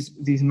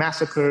these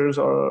massacres,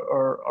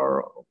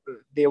 or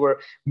they were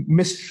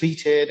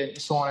mistreated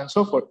and so on and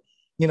so forth.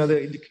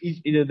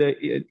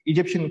 The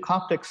Egyptian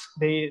Coptics,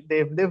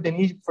 they've lived in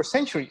Egypt for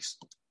centuries.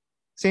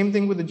 Same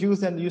thing with the Jews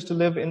that used to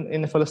live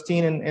in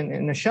Palestine and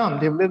in Sham.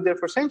 They've lived there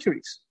for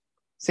centuries.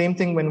 Same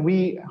thing when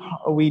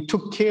we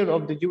took care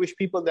of the Jewish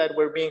people that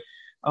were being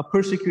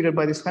persecuted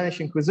by the Spanish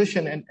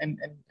Inquisition,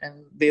 and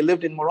they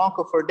lived in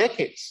Morocco for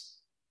decades,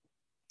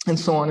 and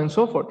so on and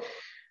so forth.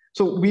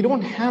 So we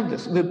don't have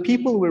this. The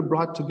people were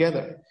brought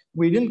together.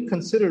 We didn't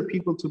consider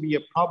people to be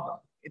a problem.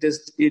 It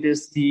is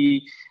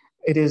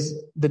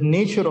the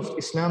nature of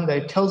Islam that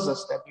it tells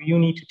us that you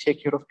need to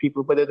take care of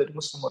people, whether they're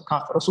Muslim or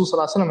Kafir.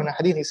 Rasulullah in a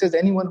hadith, he says,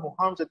 anyone who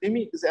harms a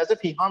dhimmi is as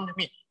if he harmed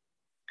me.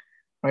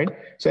 Right?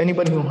 So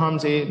anybody who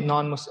harms a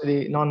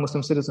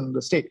non-Muslim citizen of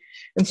the state,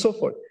 and so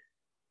forth.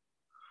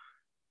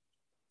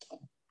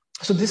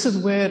 So this is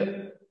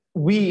where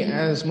we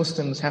as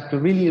Muslims have to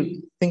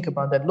really think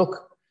about that.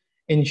 Look,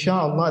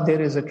 inshallah,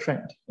 there is a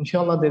trend.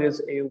 Inshallah, there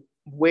is a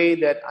way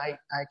that I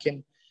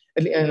can,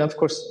 and of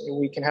course,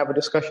 we can have a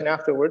discussion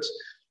afterwards,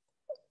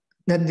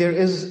 that there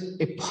is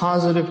a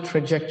positive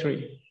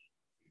trajectory.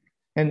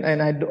 And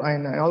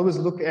I always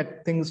look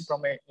at things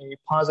from a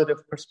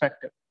positive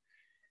perspective.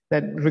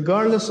 That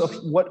regardless of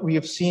what we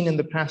have seen in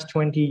the past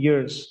 20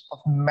 years of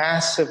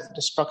massive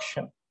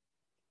destruction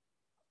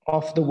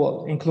of the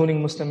world,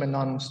 including Muslim and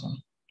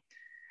non-Muslim,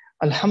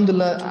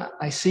 alhamdulillah,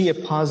 I see a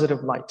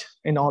positive light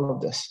in all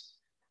of this.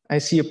 I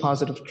see a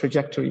positive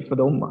trajectory for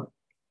the Ummah.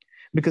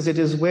 Because it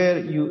is where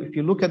if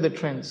you look at the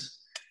trends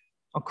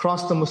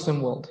across the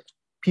Muslim world,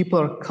 people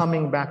are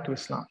coming back to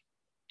Islam.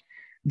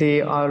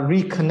 They are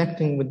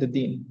reconnecting with the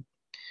deen.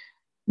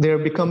 They're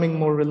becoming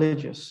more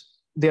religious.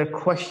 They're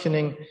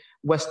questioning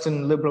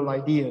Western liberal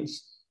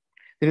ideas.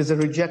 There is a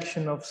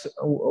rejection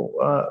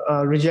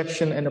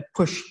and a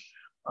push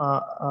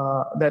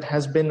that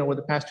has been over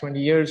the past 20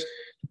 years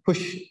to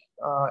push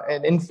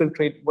and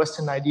infiltrate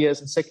Western ideas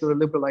and secular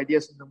liberal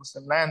ideas in the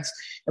Muslim lands.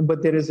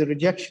 But there is a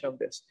rejection of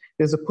this.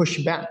 There's a push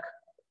back,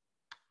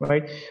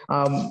 right?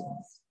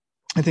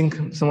 I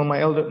think some of my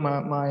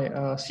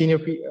senior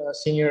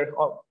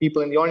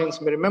people in the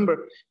audience may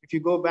remember, if you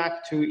go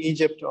back to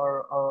Egypt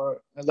or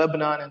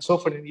Lebanon and so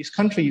forth, in these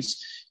countries,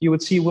 you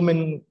would see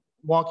women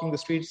walking the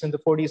streets in the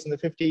 40s and the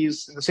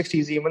 50s and the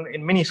 60s, even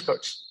in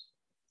miniskirts,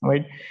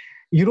 right?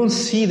 You don't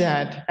see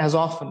that as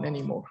often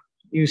anymore.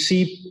 You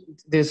see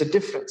there's a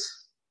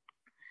difference.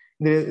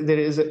 There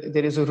is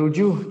a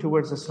ruju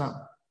towards Islam,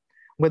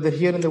 whether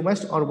here in the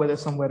West or whether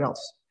somewhere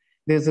else.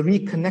 There's a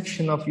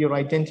reconnection of your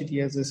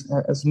identity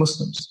as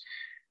Muslims.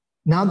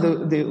 Now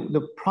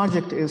the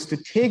project is to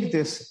take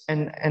this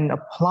and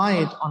apply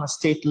it on a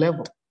state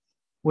level,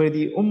 where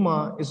the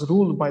Ummah is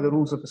ruled by the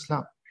rules of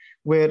Islam,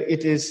 where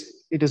it is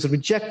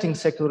rejecting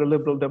secular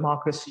liberal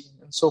democracy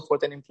and so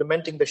forth, and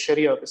implementing the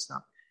Sharia of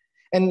Islam.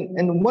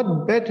 And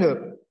what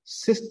better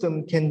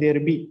system can there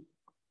be?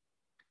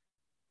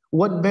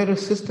 What better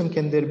system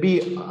can there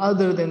be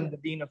other than the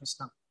deen of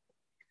Islam?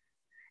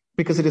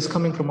 Because it is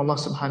coming from Allah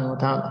subhanahu wa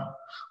ta'ala.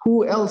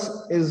 Who else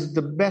is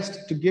the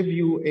best to give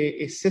you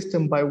a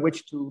system by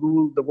which to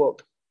rule the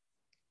world?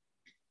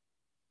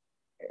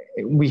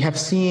 We have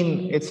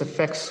seen its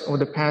effects over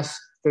the past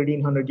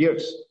 1300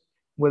 years,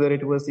 whether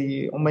it was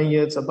the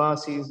Umayyads,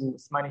 Abbasis, the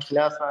Uthmani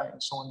Khilafah,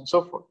 and so on and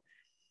so forth.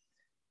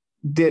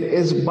 There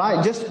is,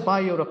 just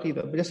by your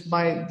aqidah, just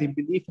by the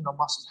belief in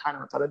Allah subhanahu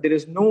wa ta'ala, there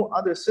is no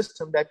other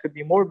system that could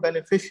be more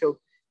beneficial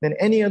than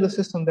any other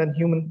system that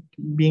human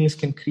beings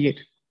can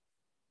create.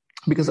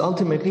 Because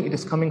ultimately it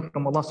is coming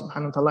from Allah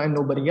subhanahu wa ta'ala and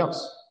nobody else.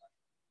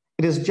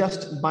 It is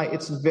just by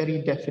its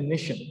very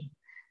definition.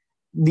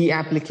 The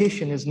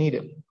application is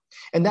needed.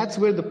 And that's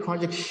where the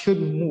project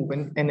should move.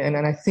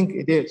 And I think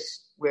it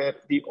is, where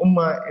the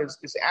Ummah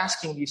is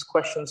asking these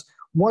questions.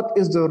 What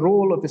is the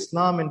role of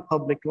Islam in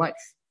public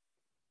life?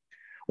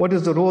 What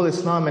is the role of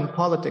Islam in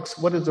politics?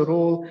 What is the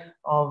role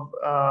of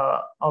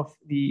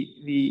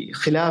the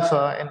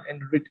Khilafah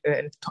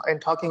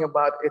and talking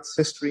about its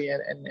history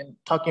and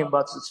talking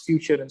about its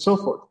future and so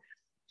forth?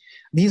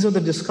 These are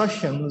the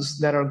discussions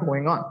that are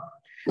going on.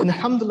 And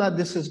alhamdulillah,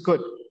 this is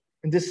good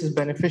and this is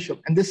beneficial.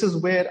 And this is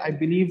where I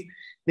believe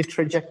the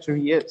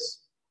trajectory is.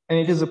 And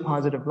it is a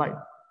positive light.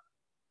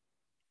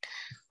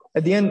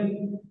 At the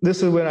end,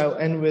 this is where I'll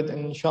end with,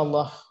 and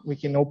inshallah, we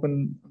can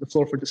open the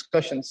floor for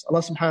discussions.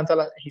 Allah subhanahu wa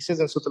ta'ala, He says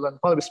in Surah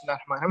Al-Anfal, Bismillah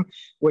ar-Rahman ar-Rahim,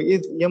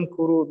 وَإِذْ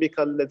يَمْكُرُ بِكَ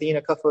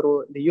الَّذِينَ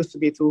كَفَرُوا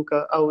لِيُثْبِتُوكَ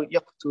أَوْ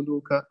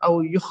يَقْتُلُوكَ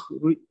أَوْ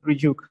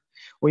يُخْرِجُوكَ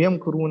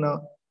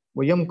وَيَمْكُرُونَ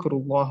وَيَمْكُرُ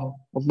اللَّهُ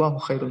وَاللَّهُ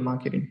خَيْرُ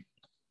الْمَاكِرِينَ.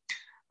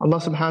 Allah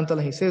subhanahu wa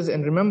ta'ala, He says,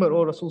 and remember,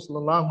 O Rasul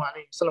sallallahu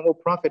alayhi wa sallam, O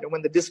Prophet,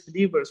 when the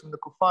disbelievers, when the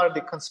kuffar, they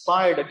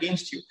conspired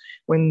against you,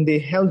 when they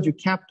held you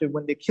captive,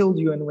 when they killed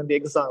you, and when they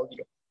exiled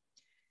you.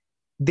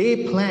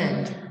 They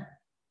planned,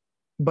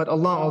 but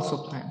Allah also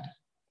planned.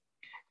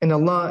 And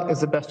Allah is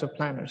the best of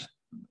planners.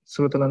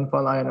 Surah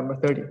Al-Anfal, ayah number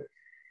 30.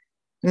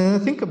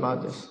 And think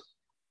about this.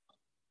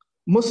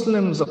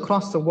 Muslims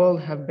across the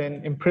world have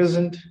been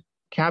imprisoned,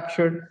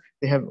 captured,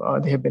 They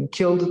have been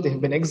killed. They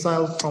have been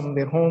exiled from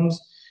their homes.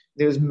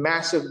 There's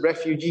massive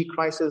refugee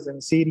crisis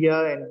in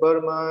Syria, in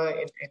Burma,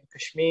 in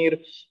Kashmir,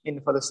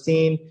 in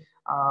Palestine,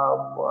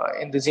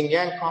 in the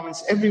Xinjiang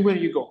province. Everywhere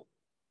you go,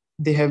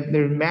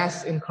 there's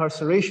mass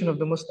incarceration of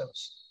the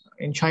Muslims.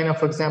 In China,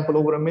 for example,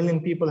 over 1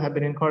 million people have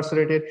been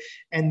incarcerated,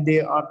 and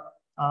they are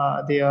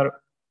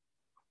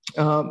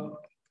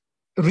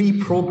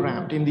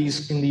reprogrammed in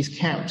these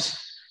camps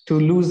to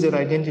lose their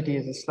identity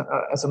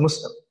as a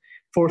Muslim,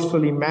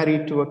 forcefully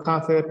married to a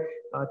kafir,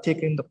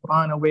 taking the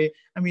Quran away.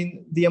 I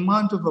mean, the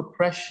amount of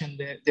oppression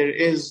there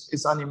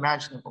is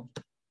unimaginable.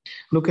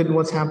 Look at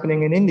what's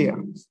happening in India,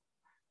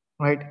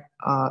 right?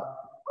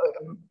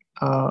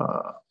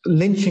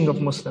 Lynching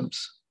of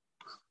Muslims,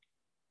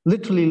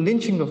 literally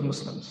lynching of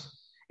Muslims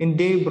in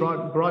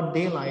broad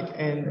daylight,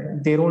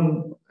 and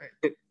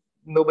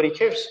nobody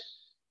cares.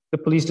 The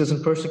police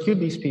doesn't persecute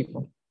these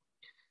people.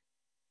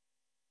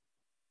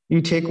 You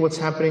take what's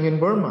happening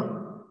in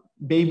Burma,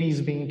 babies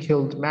being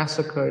killed,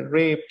 massacred,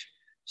 raped,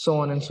 so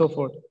on and so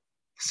forth.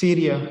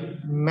 Syria,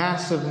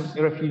 massive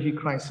refugee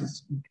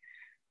crisis.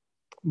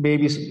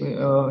 Babies,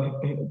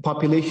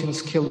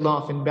 populations killed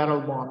off in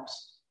barrel bombs.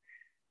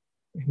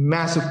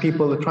 Massive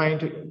people are trying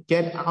to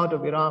get out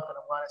of Iraq and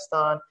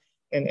Afghanistan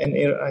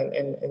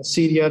and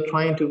Syria,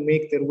 trying to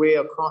make their way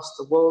across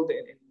the world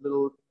in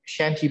little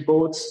shanty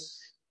boats,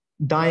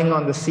 dying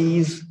on the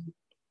seas,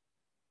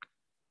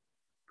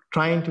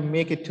 trying to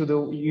make it to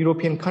the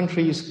European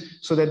countries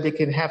so that they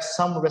can have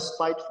some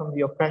respite from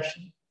the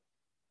oppression.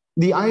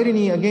 The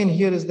irony again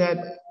here is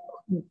that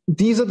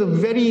these are the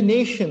very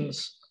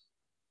nations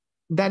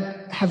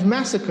that have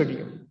massacred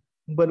you,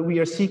 but we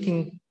are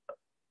seeking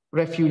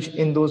refuge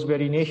in those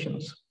very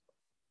nations,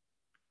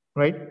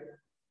 right?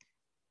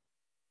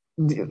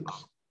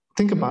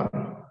 Think about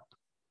it.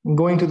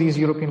 Going to these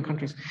European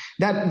countries.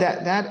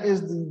 That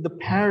is the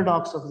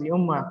paradox of the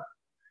Ummah,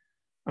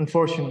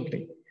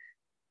 unfortunately.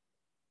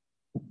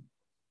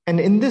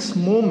 And in this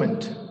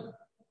moment,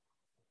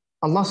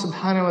 Allah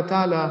subhanahu wa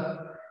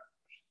ta'ala,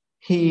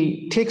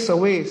 He takes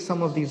away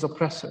some of these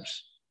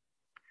oppressors.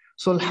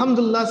 So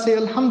alhamdulillah, say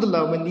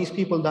alhamdulillah when these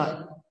people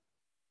die.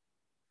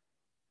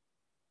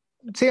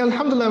 Say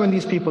alhamdulillah when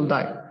these people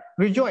die.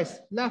 Rejoice,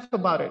 laugh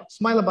about it,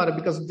 smile about it,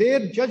 because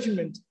their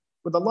judgment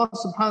with Allah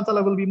subhanahu wa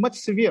ta'ala will be much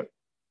severe.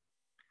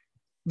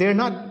 They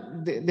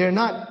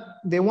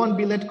won't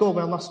be let go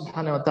by Allah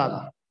subhanahu wa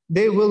ta'ala.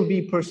 They will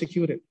be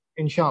persecuted,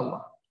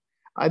 inshallah.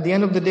 At the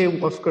end of the day,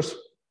 of course,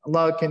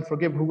 Allah can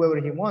forgive whoever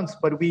He wants,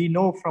 but we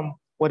know from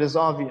what is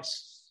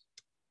obvious.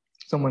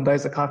 Someone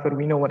dies a kafir,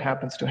 we know what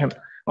happens to him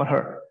or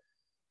her.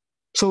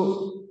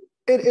 So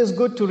it is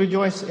good to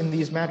rejoice in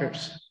these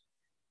matters.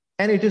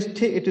 And it is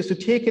to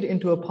take it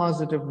into a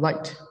positive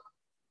light.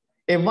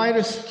 A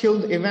virus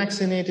killed a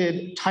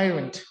vaccinated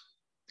tyrant.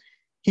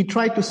 He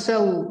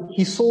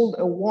sold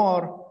a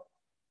war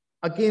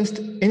against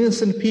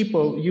innocent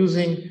people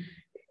using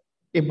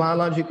a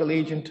biological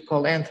agent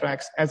called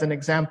anthrax as an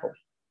example.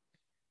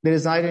 There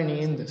is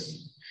irony in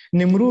this.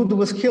 Nimrud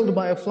was killed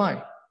by a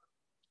fly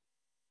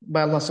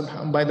by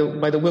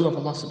the will of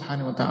Allah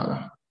subhanahu wa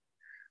ta'ala.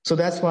 So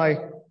that's why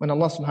when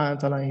Allah subhanahu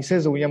wa ta'ala, He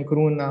says,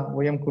 وَيَمْكُرُونَ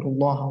وَيَمْكُرُ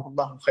اللَّهُ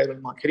وَاللَّهُ خَيْرُ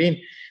الْمَاكِرِينَ,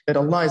 that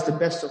Allah is the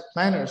best of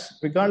planners,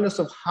 regardless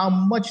of how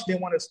much they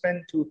want to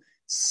spend to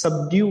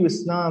subdue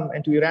Islam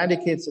and to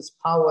eradicate its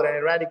power and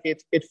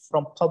eradicate it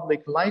from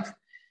public life.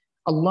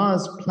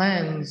 Allah's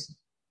plans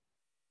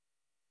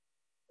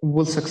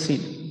will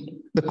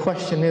succeed. The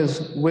question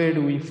is, where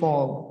do we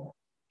fall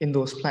in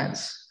those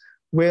plans?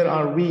 Where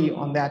are we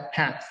on that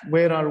path?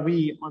 Where are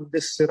we on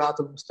this Sirat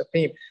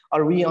al-Mustaqim?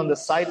 Are we on the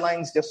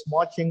sidelines just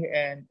watching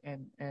and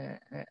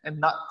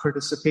not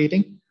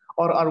participating?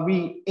 Or are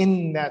we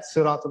in that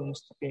Sirat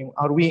al-Mustaqim?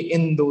 Are we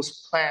in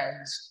those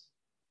plans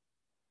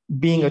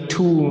being a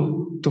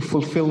tool to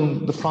fulfill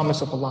the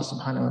promise of Allah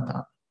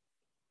subhanahu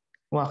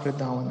wa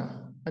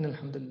ta'ala?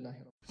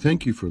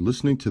 Thank you for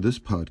listening to this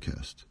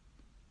podcast.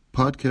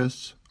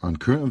 Podcasts on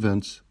current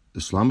events,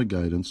 Islamic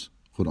guidance,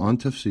 Quran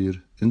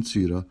tafsir, and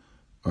seerah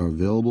are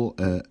available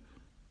at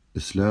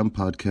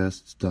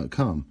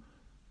islampodcasts.com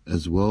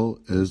as well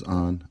as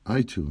on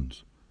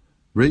iTunes.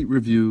 Rate,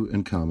 review,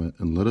 and comment,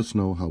 and let us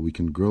know how we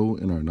can grow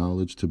in our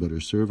knowledge to better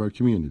serve our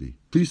community.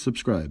 Please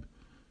subscribe,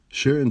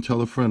 share, and tell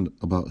a friend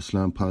about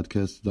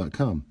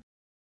islampodcasts.com.